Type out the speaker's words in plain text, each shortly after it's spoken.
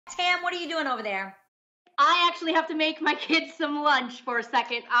Tam, what are you doing over there? I actually have to make my kids some lunch for a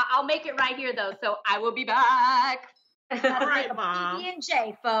second. I'll make it right here, though, so I will be back. All right, Mom.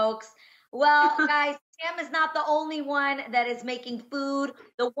 PB&J, folks. Well, guys, Tam is not the only one that is making food.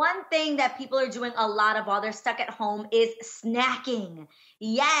 The one thing that people are doing a lot of while they're stuck at home is snacking.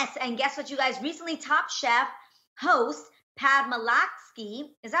 Yes, and guess what, you guys? Recently, Top Chef host Padma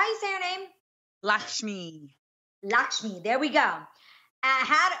Lakshmi, is that how you say her name? Lakshmi, there we go.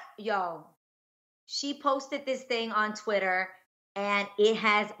 She posted this thing on Twitter, and it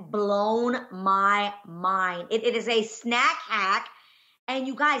has blown my mind. It is a snack hack. And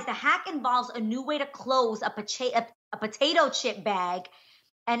you guys, the hack involves a new way to close a potato chip bag.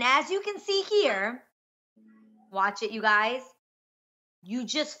 And as you can see here, watch it, you guys. You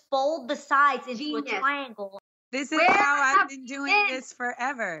just fold the sides into a triangle. This is how I've been doing this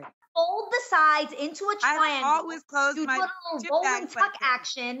forever. Fold the sides into a triangle. I've always closed my little roll and tuck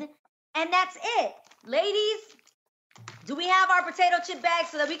action, and that's it. Ladies, do we have our potato chip bag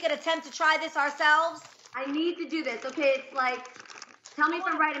so that we could attempt to try this ourselves? I need to do this. Okay, it's like, tell me if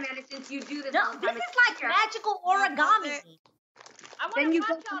I'm right, Amanda, since you do this all the time. This is like magical origami. Then you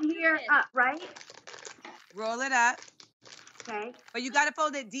go from here up, right? Roll it up. Okay. But you got to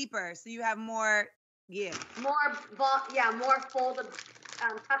fold it deeper so you have more give. More folded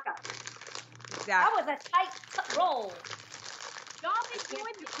tuck up. Exactly. That was a tight roll. Y'all been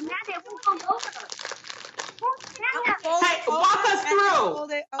doing this. Amanda, it won't come over. Hey, walk us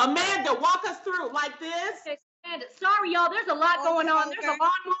through. Amanda, walk us through like this. Amanda, sorry, y'all. There's a lot going on. There's a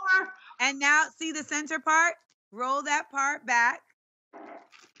lawnmower. And now, see the center part? Roll that part back.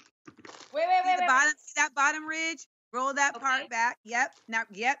 Wait. See that bottom ridge? Roll that part back. Yep. Now,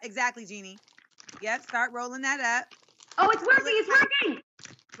 exactly, Jeannie. Yep, start rolling that up. Oh, it's working. It's working.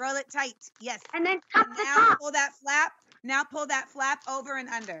 Roll it tight. Yes. And then tuck the now top. Pull that flap. Now pull that flap over and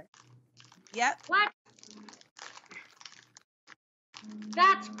under. Yep. What?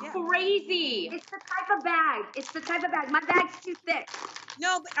 That's crazy. It's the type of bag. My bag's too thick.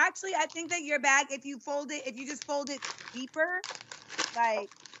 No, but actually, I think that your bag, if you just fold it deeper, like,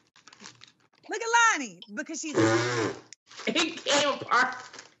 look at Lonnie, because she's. It came apart.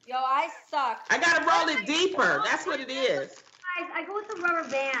 Yo, I suck. I gotta roll it deeper. That's what it is. Guys, I go with the rubber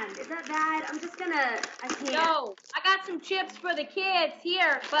band. Is that bad? I can't. Yo, I got some chips for the kids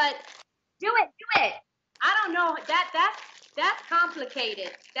here, but do it. I don't know. That's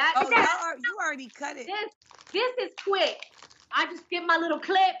complicated. You already cut it. This is quick. I just get my little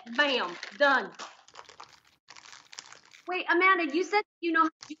clip, bam, done. Wait, Amanda, you said you know how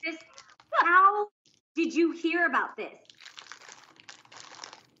to do this. How did you hear about this?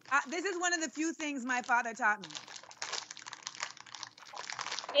 This is one of the few things my father taught me.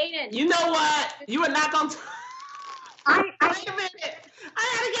 Aiden. You know what? You are not going to... Wait a minute. I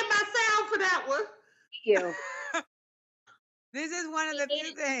had to get my sound for that one. Thank you. This is one of the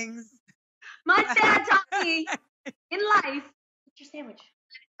few things. My dad taught me in life. What's your sandwich?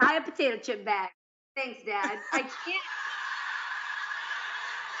 I have a potato chip bag. Thanks, Dad.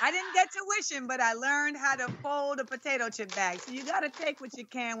 I didn't get tuition, but I learned how to fold a potato chip bag. So you got to take what you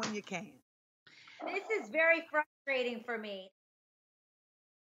can when you can. This is very frustrating for me.